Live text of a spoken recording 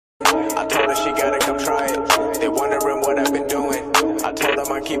her she gotta come try it. They wondering what I've been doing. I told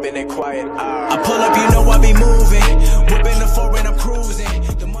them I'm keeping it quiet. I pull up, you know I be moving. Whipping the foreign, I'm cruising.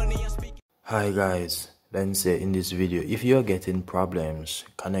 The money I'm speaking. Hi guys, let's say in this video, if you're getting problems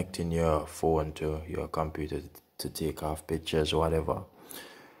connecting your phone to your computer to take off pictures or whatever,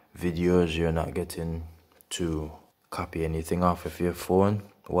 videos, you're not getting to copy anything off of your phone,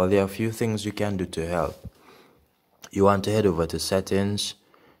 well, there are a few things you can do to help. You want to head over to settings.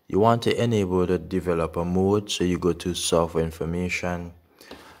 You want to enable the developer mode, so you go to software information.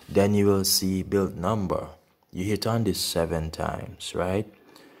 Then you will see build number. You hit on this 7 times, right?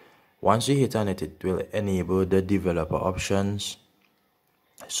 Once you hit on it, it will enable the developer options.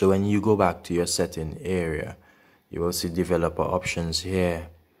 So when you go back to your setting area, you will see developer options here.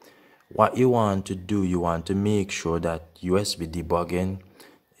 What you want to do, you want to make sure that USB debugging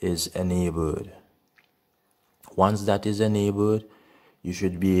is enabled. Once that is enabled, you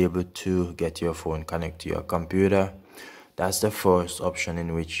should be able to get your phone connected to your computer. That's the first option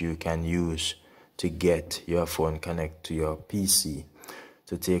in which you can use to get your phone connected to your PC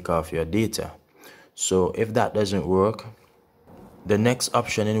to take off your data. So if that doesn't work, the next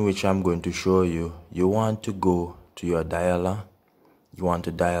option in which I'm going to show you, you want to go to your dialer. You want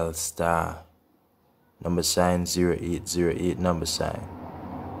to dial star #0808 #.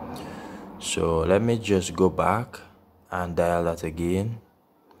 So let me just go back and dial that again.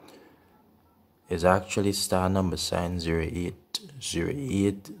 It's actually star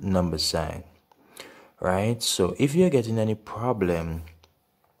 #0808 #. Right? So if you're getting any problem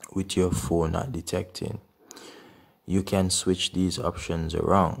with your phone not detecting, you can switch these options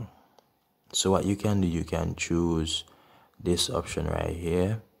around. So what you can do, you can choose this option right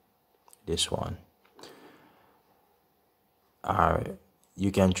here, this one. Alright,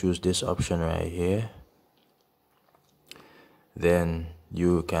 you can choose this option right here. Then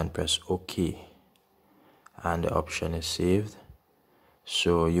you can press OK and the option is saved.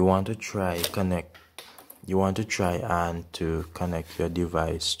 So you want to try to connect your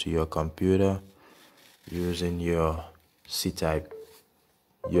device to your computer using your C-type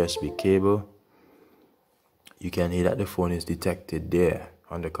USB cable. You can hear that the phone is detected there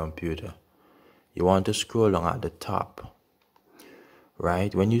on the computer. You want to scroll down at the top.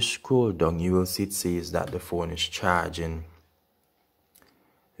 Right? When you scroll down, you will see it says that the phone is charging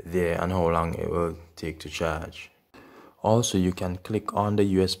there and how long it will take to charge. Also, you can click on the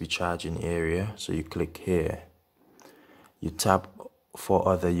USB charging area. So you click here. You tap for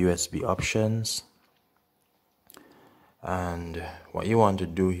other USB options. And what you want to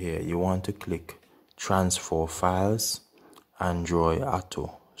do here, you want to click transfer files, Android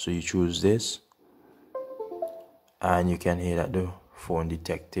Auto. So you choose this. And you can hear that the phone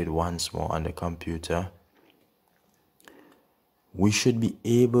detected once more on the computer. We should be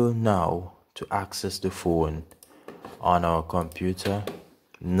able now to access the phone on our computer.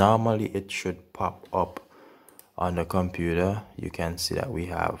 Normally it should pop up on the computer. You can see that we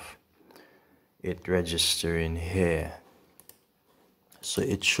have it registering here. So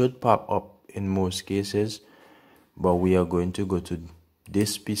it should pop up in most cases, but we are going to go to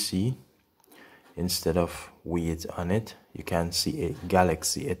this PC instead of wait on it. You can see a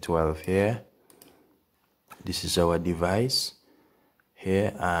Galaxy A12 here. This is our device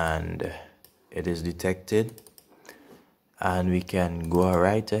here and it is detected, and we can go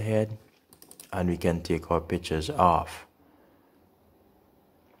right ahead and we can take our pictures off.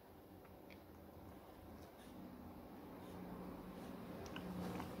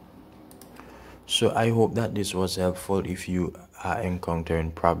 So I hope that this was helpful if you are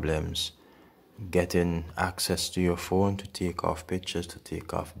encountering problems getting access to your phone to take off pictures, to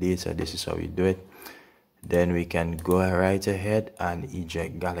take off data. This is how you do it. Then we can go right ahead and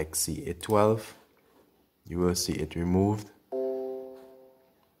eject Galaxy A12. You will see it removed.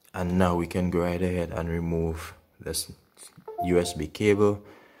 And now we can go right ahead and remove this USB cable.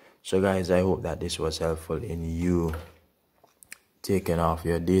 So guys, I hope that this was helpful in you taking off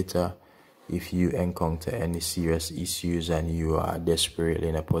your data. If you encounter any serious issues and you are desperately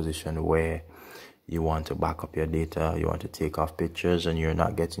in a position where you want to back up your data, you want to take off pictures and you're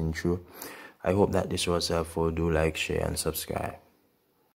not getting through, I hope that this was helpful. Do like, share and subscribe.